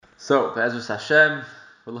So, Be'ezus Hashem,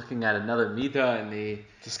 we're looking at another Midah in the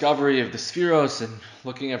discovery of the Sefiros and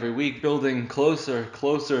looking every week, building closer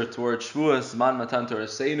towards Shavuos, Man Matan Torah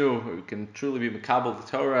Seinu, where we can truly be Mekabel the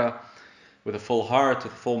Torah with a full heart,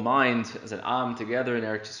 with a full mind, as an Am together in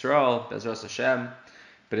Eretz Yisrael, Be'ezus Hashem.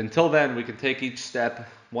 But until then, we can take each step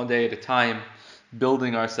one day at a time,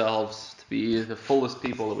 building ourselves to be the fullest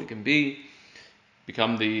people that we can be,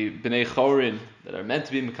 become the B'nai Chorin that are meant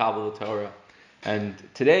to be Mekabel the Torah. And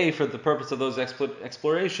today, for the purpose of those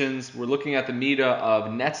explorations, we're looking at the Midah of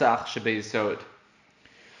Netzach, ShebeYesod.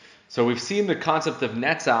 So we've seen the concept of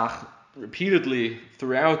Netzach repeatedly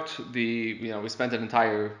throughout we spent an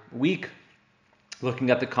entire week looking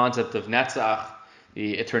at the concept of Netzach,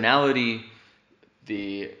 the eternality,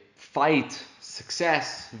 the fight,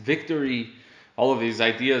 success, victory, all of these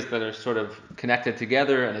ideas that are sort of connected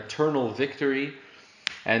together, an eternal victory.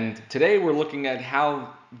 And today we're looking at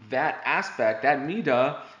how that aspect, that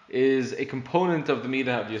Midah, is a component of the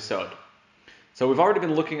Midah of Yesod. So we've already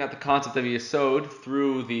been looking at the concept of Yesod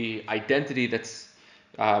through the identity that's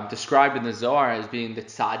described in the Zohar as being the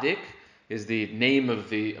Tzaddik, is the name of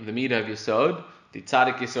the Midah of Yesod, the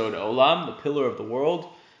Tzaddik Yesod Olam, the pillar of the world,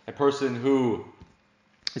 a person who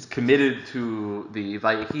is committed to the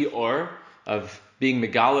Vayehi Or, of being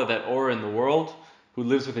Megala, that Or in the world, who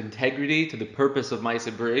lives with integrity to the purpose of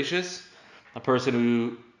Ma'aseh Bereishis, a person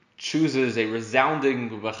who chooses a resounding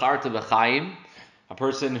V'charta B'chaim, a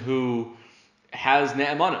person who has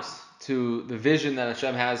ne'emanus to the vision that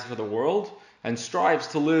Hashem has for the world, and strives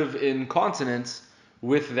to live in consonance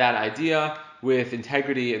with that idea, with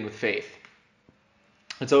integrity and with faith.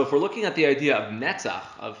 And so if we're looking at the idea of Netzach,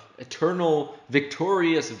 of eternal,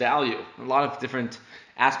 victorious value, a lot of different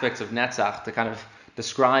aspects of Netzach to kind of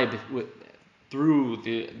describe through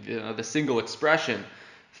the single expression,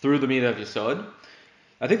 through the Midah of Yesod.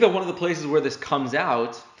 I think that one of the places where this comes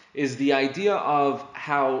out is the idea of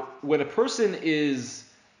how when a person is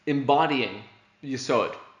embodying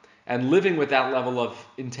Yesod and living with that level of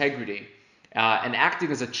integrity and acting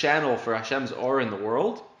as a channel for Hashem's Or in the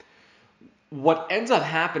world, what ends up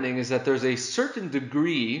happening is that there's a certain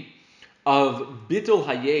degree of bitul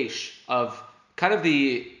hayesh, of kind of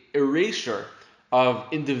the erasure of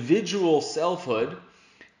individual selfhood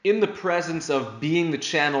in the presence of being the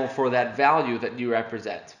channel for that value that you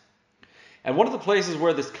represent. And one of the places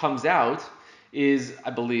where this comes out is, I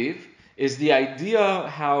believe, is the idea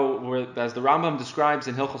how, as the Rambam describes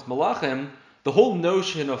in Hilchos Malachim, the whole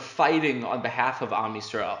notion of fighting on behalf of Am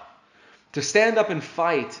Yisrael. To stand up and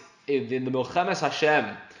fight in the Milchemes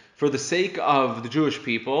Hashem for the sake of the Jewish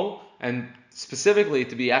people, and specifically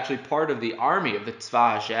to be actually part of the army of the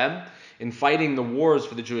Tzva Hashem, in fighting the wars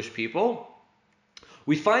for the Jewish people,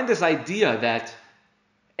 we find this idea that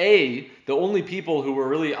the only people who were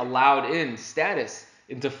really allowed in status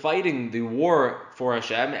into fighting the war for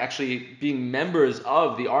Hashem, actually being members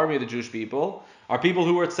of the army of the Jewish people, are people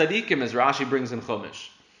who are tzaddikim, as Rashi brings in Chumash.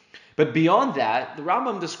 But beyond that, the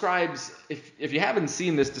Rambam describes, if you haven't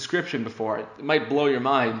seen this description before, it might blow your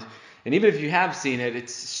mind. And even if you have seen it,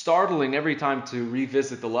 it's startling every time to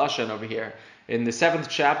revisit the Lashon over here. In the 7th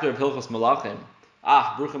chapter of Hilchos Malachim,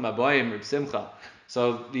 Bruchim Aboyim, Reb Simcha.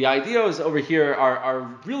 So the ideas over here are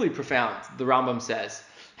really profound, the Rambam says.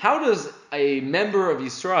 How does a member of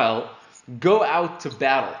Yisrael go out to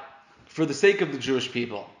battle for the sake of the Jewish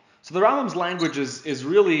people? So the Rambam's language is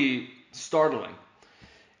really startling.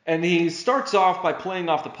 And he starts off by playing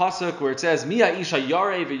off the pasuk where it says, Mi ha'isha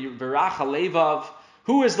yareh v'yirach halevav.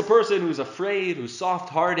 Who is the person who's afraid, who's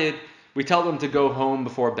soft-hearted? We tell them to go home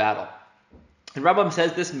before battle. And Rambam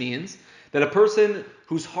says this means that a person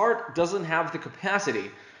whose heart doesn't have the capacity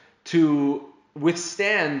to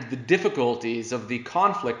withstand the difficulties of the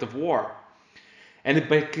conflict of war. And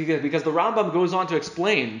because the Rambam goes on to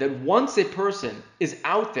explain that once a person is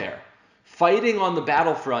out there fighting on the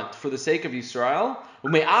battlefront for the sake of Yisrael,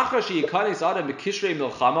 once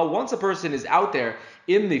a person is out there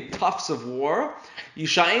in the toughs of war, they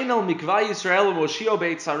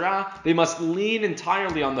must lean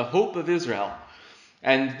entirely on the hope of Israel,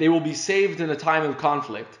 and they will be saved in a time of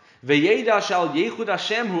conflict. And he has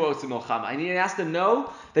to know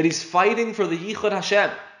that he's fighting for the Yichud Hashem.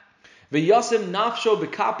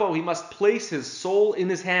 He must place his soul in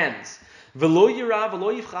his hands.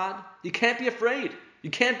 You can't be afraid. You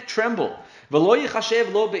can't tremble. He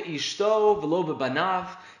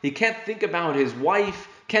can't think about his wife,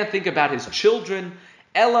 can't think about his children.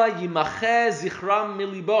 He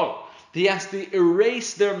has to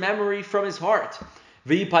erase their memory from his heart.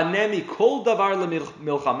 And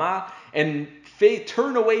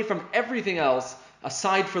turn away from everything else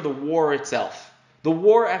aside for the war itself. The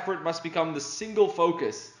war effort must become the single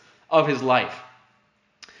focus of his life.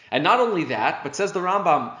 And not only that, but says the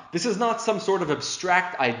Rambam, this is not some sort of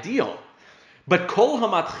abstract ideal, but kol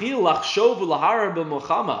hamatchil lachshov ulahar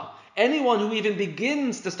b'milchama, anyone who even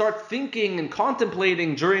begins to start thinking and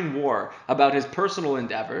contemplating during war about his personal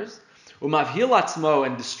endeavors, umavhil atzmo,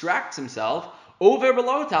 and distracts himself, over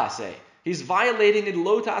b'lo taseh, he's violating a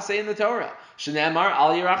lo taseh in the Torah. Shneamar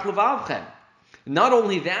al yirach levavchem. Not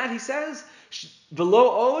only that, he says, v'lo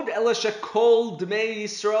od ela shekol dmei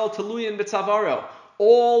Yisrael teluyin b'tzavaro,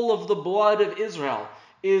 all of the blood of Israel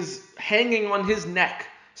is hanging on his neck,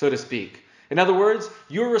 so to speak. In other words,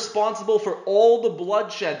 you're responsible for all the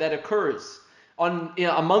bloodshed that occurs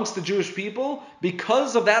amongst the Jewish people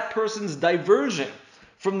because of that person's diversion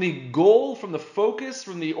from the goal, from the focus,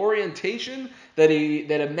 from the orientation that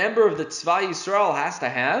a member of the Tzva Yisrael has to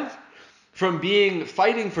have, from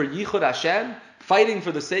fighting for Yichud Hashem, fighting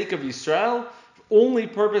for the sake of Yisrael, only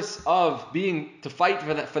purpose of being to fight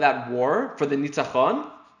for that war, for the Nitzachon.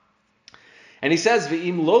 And he says,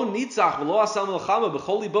 "Ve'im lo nitzach v'lo asal milchama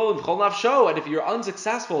b'chol libo v'chol nafsho." And if you're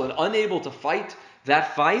unsuccessful and unable to fight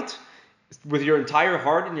that fight with your entire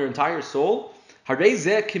heart and your entire soul, harei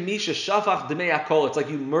zeh kimisha shafach demei hakol. It's like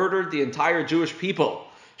you murdered the entire Jewish people.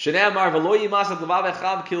 Shneamar v'lo yimasad levav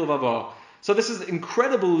echad ki levavo. So this is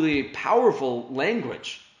incredibly powerful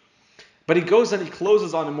language. But he goes and he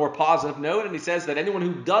closes on a more positive note, and he says that anyone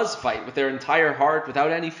who does fight with their entire heart,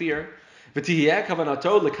 without any fear, and his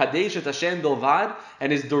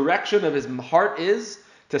direction of his heart is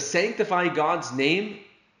to sanctify God's name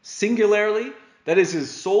singularly, that is his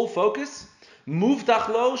sole focus, it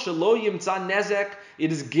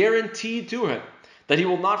is guaranteed to him that he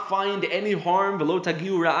will not find any harm,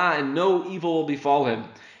 and no evil will befall him.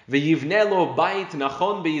 And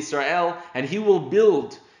he will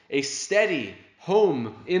build a steady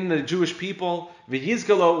home in the Jewish people, and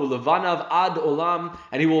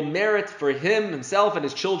he will merit for himself and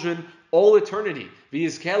his children all eternity.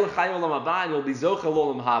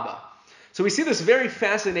 So we see this very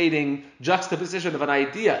fascinating juxtaposition of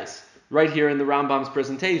ideas right here in the Rambam's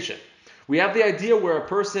presentation. We have the idea where a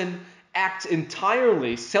person acts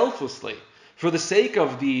entirely selflessly for the sake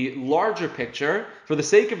of the larger picture, for the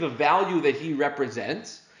sake of the value that he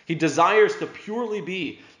represents. He desires to purely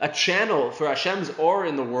be a channel for Hashem's or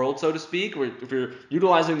in the world, so to speak, if you're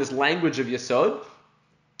utilizing this language of Yesod,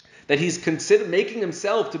 that he's making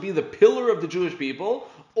himself to be the pillar of the Jewish people.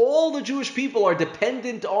 All the Jewish people are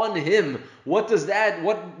dependent on him. What does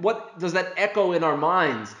that echo in our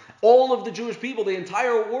minds? All of the Jewish people, the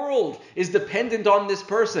entire world, is dependent on this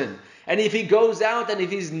person. And if he goes out and if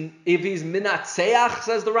he's minatseach,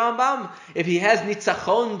 says the Rambam, if he has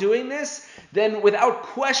nitzachon doing this, then without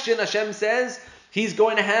question, Hashem says, he's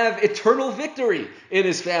going to have eternal victory in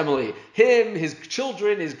his family. Him, his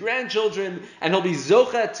children, his grandchildren, and he'll be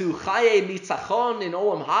zocha to chaye nitzachon in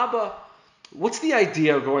olam haba. What's the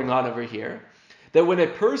idea going on over here? That when a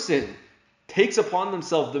person takes upon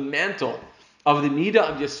themselves the mantle of the Midah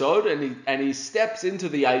of Yesod and he steps into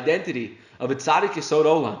the identity of a tzaddik Yesod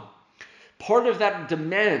Olam, part of that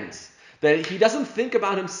demands that he doesn't think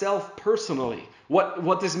about himself personally,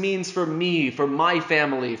 what this means for me, for my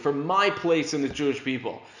family, for my place in the Jewish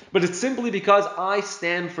people. But it's simply because I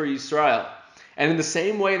stand for Yisrael. And in the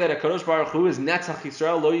same way that HaKadosh Baruch Hu is Netzach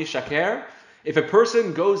Yisrael lo yishaker, if a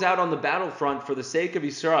person goes out on the battlefront for the sake of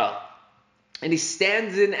Yisrael, and he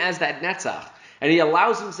stands in as that Netzach, and he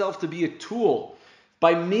allows himself to be a tool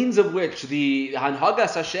by means of which the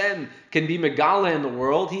Hanhagas Hashem can be Megala in the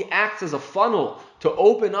world, he acts as a funnel to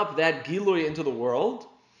open up that Gilui into the world.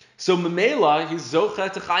 So Memela, he's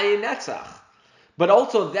Zocha to Chaye Netzach. But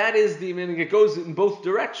also it goes in both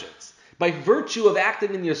directions. By virtue of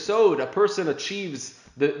acting in Yesod, a person achieves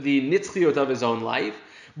the Nitzchiot of his own life,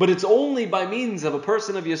 but it's only by means of a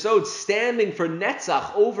person of Yesod standing for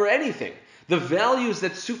Netzach over anything, the values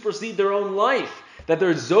that supersede their own life, that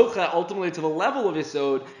they're Zocha ultimately to the level of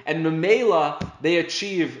Yesod, and Memela, they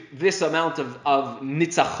achieve this amount of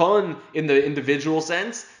Nitzachon in the individual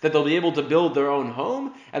sense, that they'll be able to build their own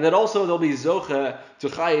home, and that also they'll be Zocha to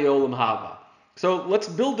Chaye Olam Haba. So let's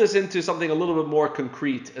build this into something a little bit more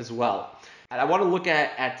concrete as well. And I want to look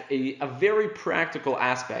at a very practical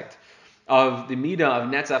aspect of the Midah of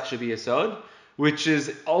Netzach ShebeYesod, which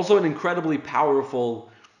is also an incredibly powerful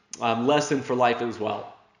lesson for life as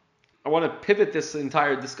well. I want to pivot this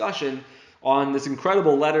entire discussion on this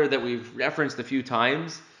incredible letter that we've referenced a few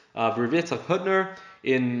times of Rav Yitzchak Hutner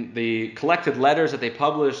in the collected letters that they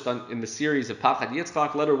published in the series of Pachad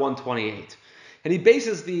Yitzchak, letter 128. And he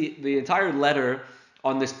bases the entire letter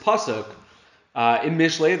on this pasuk in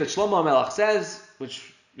Mishlei that Shlomo HaMelech says,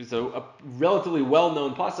 which is a relatively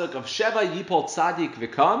well-known pasuk of Sheva Yipol Tzadik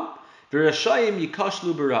V'kam, V'rashayim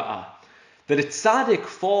yikashlu b'ra'ah. That a tzaddik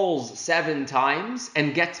falls 7 times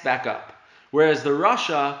and gets back up. Whereas the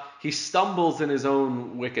Rasha, he stumbles in his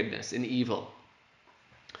own wickedness, in evil.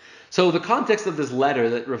 So the context of this letter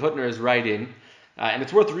that Rav Hutner is writing, and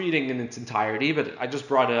it's worth reading in its entirety, but I just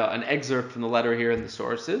brought an excerpt from the letter here in the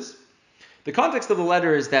sources. The context of the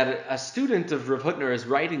letter is that a student of Rav Hutner is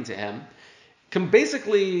writing to him,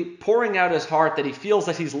 basically pouring out his heart that he feels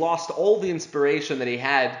that he's lost all the inspiration that he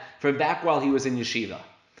had from back while he was in yeshiva.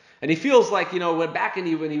 And he feels like, when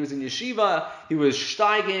he was in yeshiva, he was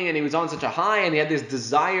steiging and he was on such a high and he had this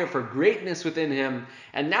desire for greatness within him.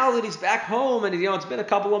 And now that he's back home and, it's been a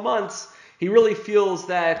couple of months, he really feels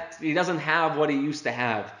that he doesn't have what he used to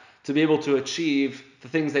have to be able to achieve the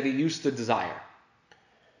things that he used to desire.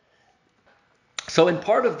 So in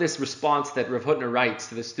part of this response that Rav Hutner writes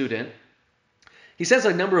to the student, he says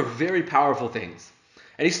a number of very powerful things.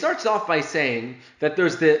 And he starts off by saying that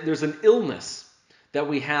there's an illness that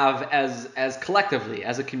we have as collectively,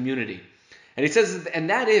 as a community. And he says, and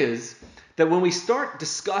that is that when we start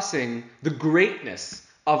discussing the greatness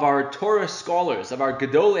of our Torah scholars, of our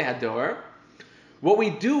Gedolei Hador, what we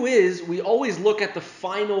do is we always look at the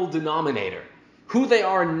final denominator, who they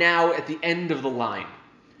are now at the end of the line.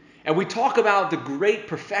 And we talk about the great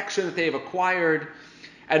perfection that they have acquired,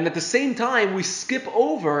 and at the same time we skip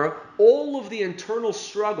over all of the internal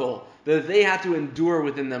struggle that they had to endure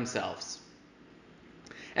within themselves.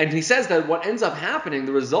 And he says that what ends up happening,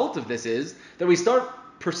 the result of this is that we start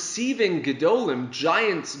perceiving Gedolim,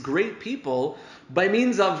 giants, great people, by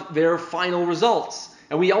means of their final results.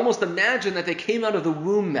 And we almost imagine that they came out of the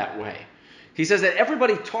womb that way. He says that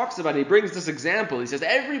everybody talks about it. He brings this example. He says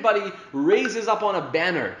everybody raises up on a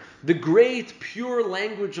banner the great, pure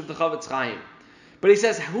language of the Chavetz Chaim. But he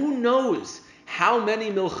says, who knows how many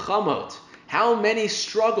milchamot, how many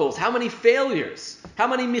struggles, how many failures, how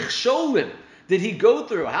many michsholim did he go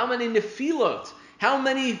through? How many nefilot? How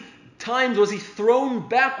many times was he thrown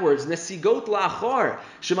backwards? Nesigot la'achor.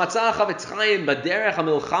 Shematzah Chavetz Chaim baderech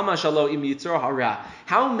hamilchama shalo im yitzor hara.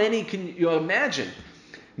 How many can you imagine?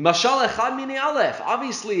 Mashal echad mini aleph.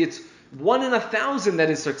 Obviously, it's 1 in 1,000 that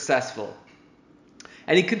is successful.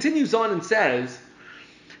 And he continues on and says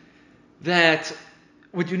that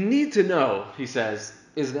what you need to know, he says,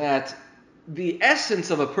 is that the essence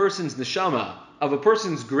of a person's neshama, of a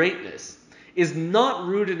person's greatness, is not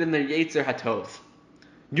rooted in their Yetzer HaTov.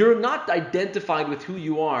 You're not identified with who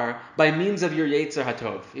you are by means of your Yetzer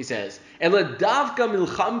HaTov, he says. Ela davka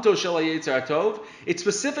milchamto shel Yetzer HaTov. It's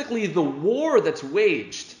specifically the war that's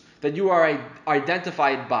waged that you are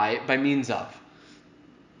identified by means of.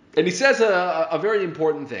 And he says a very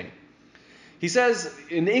important thing. He says,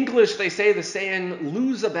 in English they say the saying,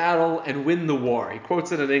 lose a battle and win the war. He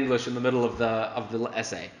quotes it in English in the middle of the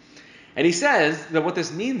essay. And he says that what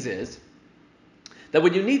this means is that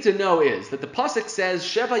what you need to know is that the pasuk says,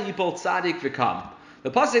 Sheva yipol tzadik v'kam.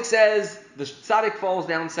 The pasuk says the tzadik falls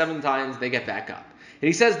down 7 times, they get back up. And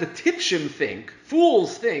he says the tipshim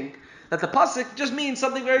fools think, that the pasuk just means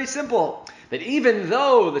something very simple. That even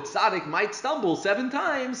though the tzaddik might stumble 7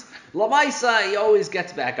 times, lamaisa, he always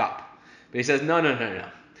gets back up. But he says, no.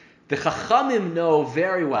 The chachamim know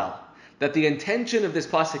very well that the intention of this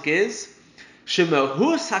pasuk is,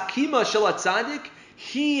 Shemahus hakima shel tzadik,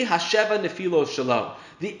 He hasheva nefilo shalom.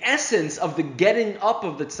 The essence of the getting up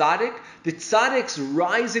of the tzaddik's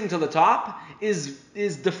rising to the top is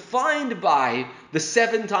defined by the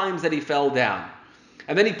 7 times that he fell down.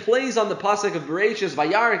 And then he plays on the pasuk of Bereshis,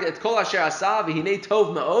 Vayarik et kol asher asa v'hinei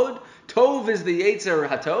tov me'od. Tov is the Yetzer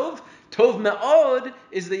HaTov. Tov me'od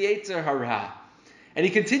is the Yetzer Hara. And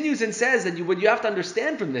he continues and says that what you have to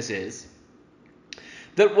understand from this is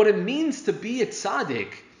that what it means to be a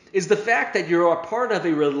tzaddik is the fact that you're a part of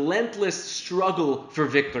a relentless struggle for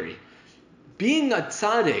victory. Being a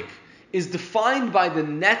tzaddik is defined by the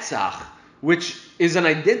Netzach, which is an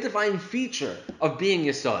identifying feature of being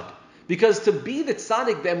Yesod. Because to be the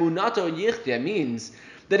tzaddik be'emunato yichtya means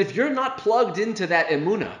that if you're not plugged into that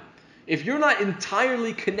emunah, if you're not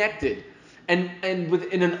entirely connected and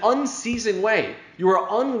in an unceasing way, you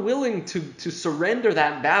are unwilling to surrender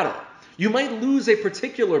that battle. You might lose a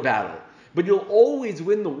particular battle, but you'll always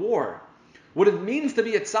win the war. What it means to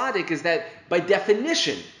be a tzaddik is that, by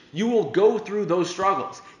definition, you will go through those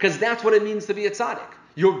struggles. Because that's what it means to be a tzaddik.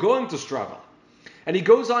 You're going to struggle. And he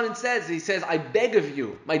goes on and says, I beg of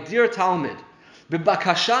you, my dear Talmud,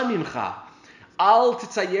 b'bakasha mimcha, al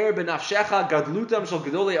titzayer b'nafshecha gadlutam shel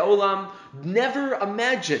gedolei olam. Never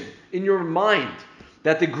imagine in your mind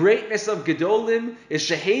that the greatness of gedolim is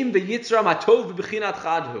shehem b'yitzram hatov b'bechinat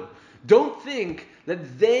chadhu. Don't think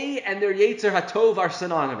that they and their Yetzer HaTov are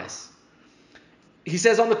synonymous. he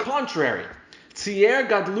says, on the contrary, Tzier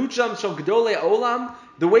gadlucham shel gedolei olam,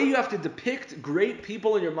 the way you have to depict great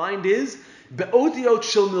people in your mind is be'otiot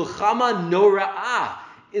shel milchama nora'ah,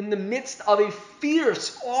 in the midst of a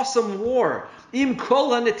fierce, awesome war. Im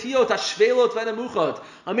kol hanetiot hashvelot v'nemuchot,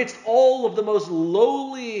 amidst all of the most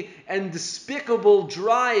lowly and despicable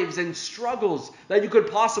drives and struggles that you could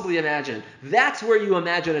possibly imagine. That's where you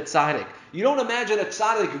imagine a tzaddik. You don't imagine a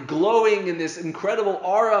tzaddik glowing in this incredible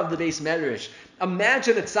aura of the Beis Medrash.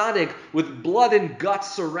 Imagine a tzaddik with blood and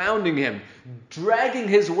guts surrounding him, dragging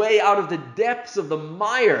his way out of the depths of the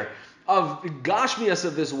mire of the gashmias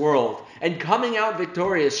of this world, and coming out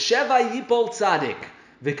victorious. Sheva yipol tzaddik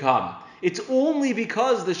v'kam. It's only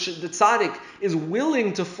because the tzaddik is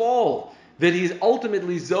willing to fall that he's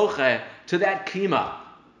ultimately zoche to that kima.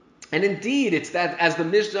 And indeed, it's that, as the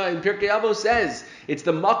Mishnah in Pirkei Avos says, it's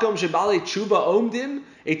the makom shebali tshuva omdim.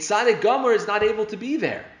 A tzaddik gomer is not able to be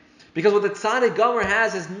there. Because what the tzaddik gomer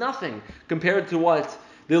has is nothing compared to what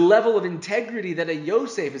the level of integrity that a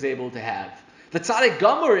Yosef is able to have. The tzaddik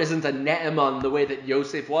gomer isn't a ne'eman the way that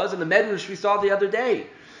Yosef was. In the Medrash we saw the other day,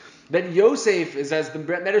 that Yosef is, as the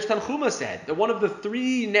Medrash Tanchuma said, that one of the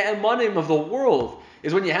three ne'emanim of the world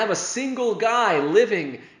is when you have a single guy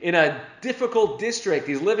living in a difficult district.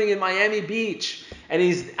 He's living in Miami Beach, and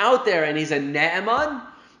he's out there, and he's a ne'eman.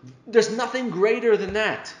 There's nothing greater than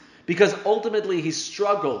that, because ultimately he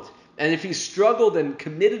struggled. And if he struggled and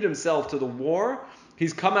committed himself to the war,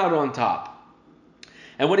 he's come out on top.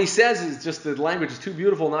 And what he says is just, the language is too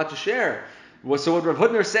beautiful not to share. So what Rav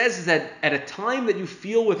Hutner says is that at a time that you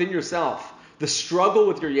feel within yourself the struggle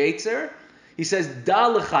with your Yetzer, he says,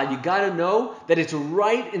 Da lecha, you got to know that it's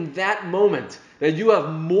right in that moment that you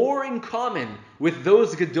have more in common with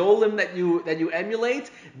those Gedolim that you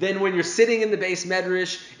emulate than when you're sitting in the Beis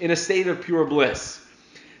Medrash in a state of pure bliss.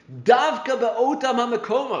 Davka be'otam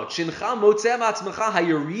ha'mekomot shincha motzeh ma'atzmecha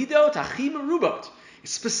hayeridot ha'chi merubot.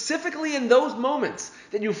 Specifically in those moments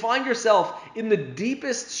that you find yourself in the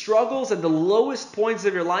deepest struggles and the lowest points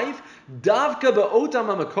of your life, davka be'otam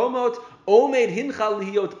ha'mekomot omed hincha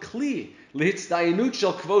lihiyot kli lihitzdayanut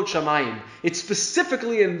shel kvod shamayim. It's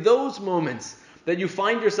specifically in those moments that you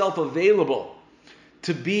find yourself available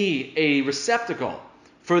to be a receptacle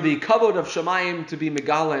for the kavod of shamayim to be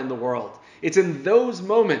megala in the world. It's in those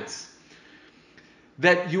moments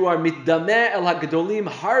that you are mitdameh el hagdolim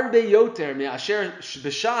harbe yoter me'asher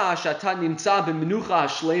b'shah shata nimtza b'menucha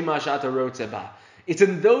shlema shata rotze ba. It's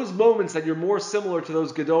in those moments that you're more similar to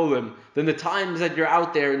those gedolim than the times that you're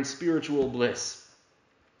out there in spiritual bliss.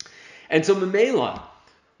 And so Memela,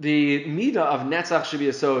 the Midah of Netzach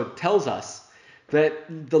ShebeYesod, tells us that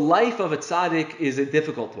the life of a tzaddik is a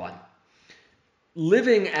difficult one.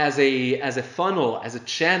 Living as a funnel, as a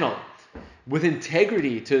channel, with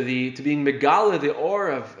integrity to being megala, the or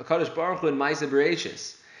of HaKadosh Baruch Hu and Ma'aseh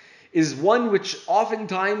Bereishis, is one which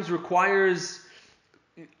oftentimes requires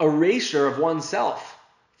erasure of oneself,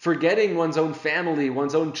 forgetting one's own family,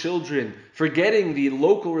 one's own children, forgetting the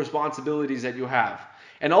local responsibilities that you have,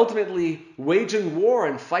 and ultimately waging war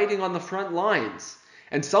and fighting on the front lines.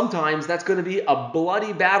 And sometimes that's going to be a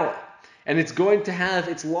bloody battle, and it's going to have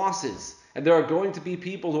its losses. And there are going to be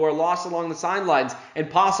people who are lost along the sidelines, and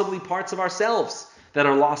possibly parts of ourselves that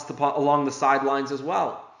are lost along the sidelines as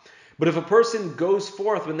well. But if a person goes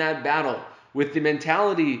forth in that battle with the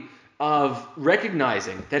mentality of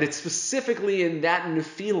recognizing that it's specifically in that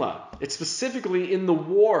nefila, it's specifically in the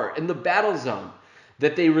war, in the battle zone,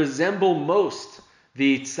 that they resemble most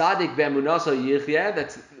the tzaddik be'emunaso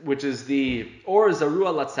yichyeh, which is the or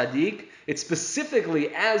zarua la tzaddik. It's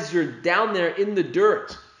specifically as you're down there in the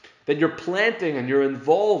dirt, that you're planting and you're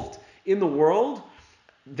involved in the world,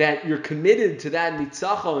 that you're committed to that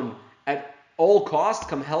nitzachon at all cost,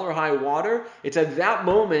 come hell or high water. It's at that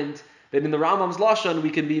moment that in the Rambam's Lashon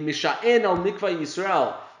we can be misha'en al mikvah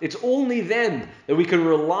Yisrael. It's only then that we can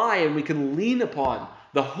rely and we can lean upon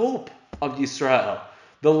the hope of Yisrael,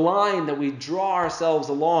 the line that we draw ourselves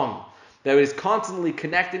along, that is constantly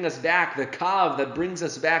connecting us back, the kav that brings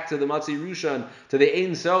us back to the Matzi Rishon, to the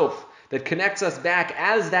Ein Sof, that connects us back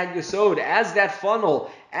as that Yesod, as that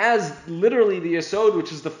funnel, as literally the Yesod,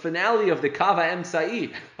 which is the finale of the Kava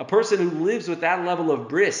Emsa'i. A person who lives with that level of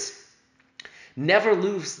bris never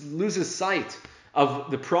loses sight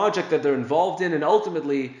of the project that they're involved in, and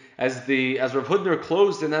ultimately, as Rav Hutner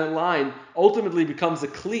closed in that line, ultimately becomes a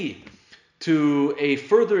kli to a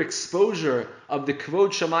further exposure of the Kvod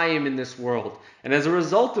Shamayim in this world. And as a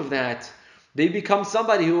result of that, they become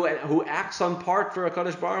somebody who acts on part for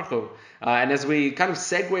HaKadosh Baruch Hu. And as we kind of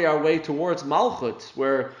segue our way towards Malchut,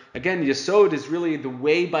 where, again, Yesod is really the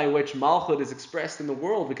way by which Malchut is expressed in the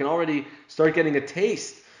world, we can already start getting a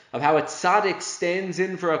taste of how a tzaddik stands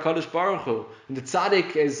in for HaKadosh Baruch Hu. And the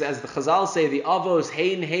tzaddik is, as the Chazal say, the avos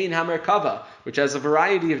hein hamerkava, which has a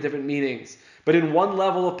variety of different meanings. But in one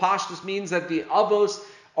level of pashtus means that the avos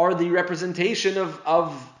are the representation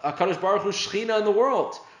of HaKadosh Baruch Hu's Shechina in the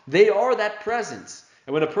world. They are that presence.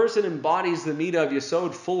 And when a person embodies the Midah of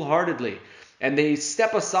Yesod full-heartedly, and they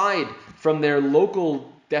step aside from their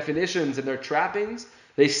local definitions and their trappings,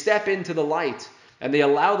 they step into the light, and they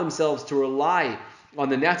allow themselves to rely on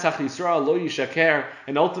the Netzach Yisrael Lo Yishaker,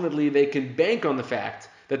 and ultimately they can bank on the fact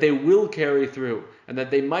that they will carry through, and that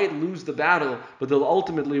they might lose the battle, but they'll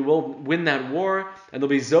ultimately will win that war, and they'll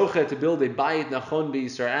be zoche to build a bayit nachon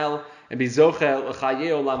b'Yisrael, and be zoche l'chayei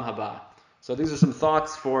olam haba. So these are some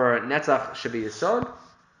thoughts for Netzach ShebeYesod.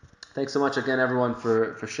 Thanks so much again, everyone,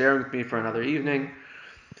 for sharing with me for another evening.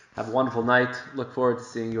 Have a wonderful night. Look forward to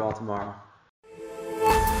seeing you all tomorrow.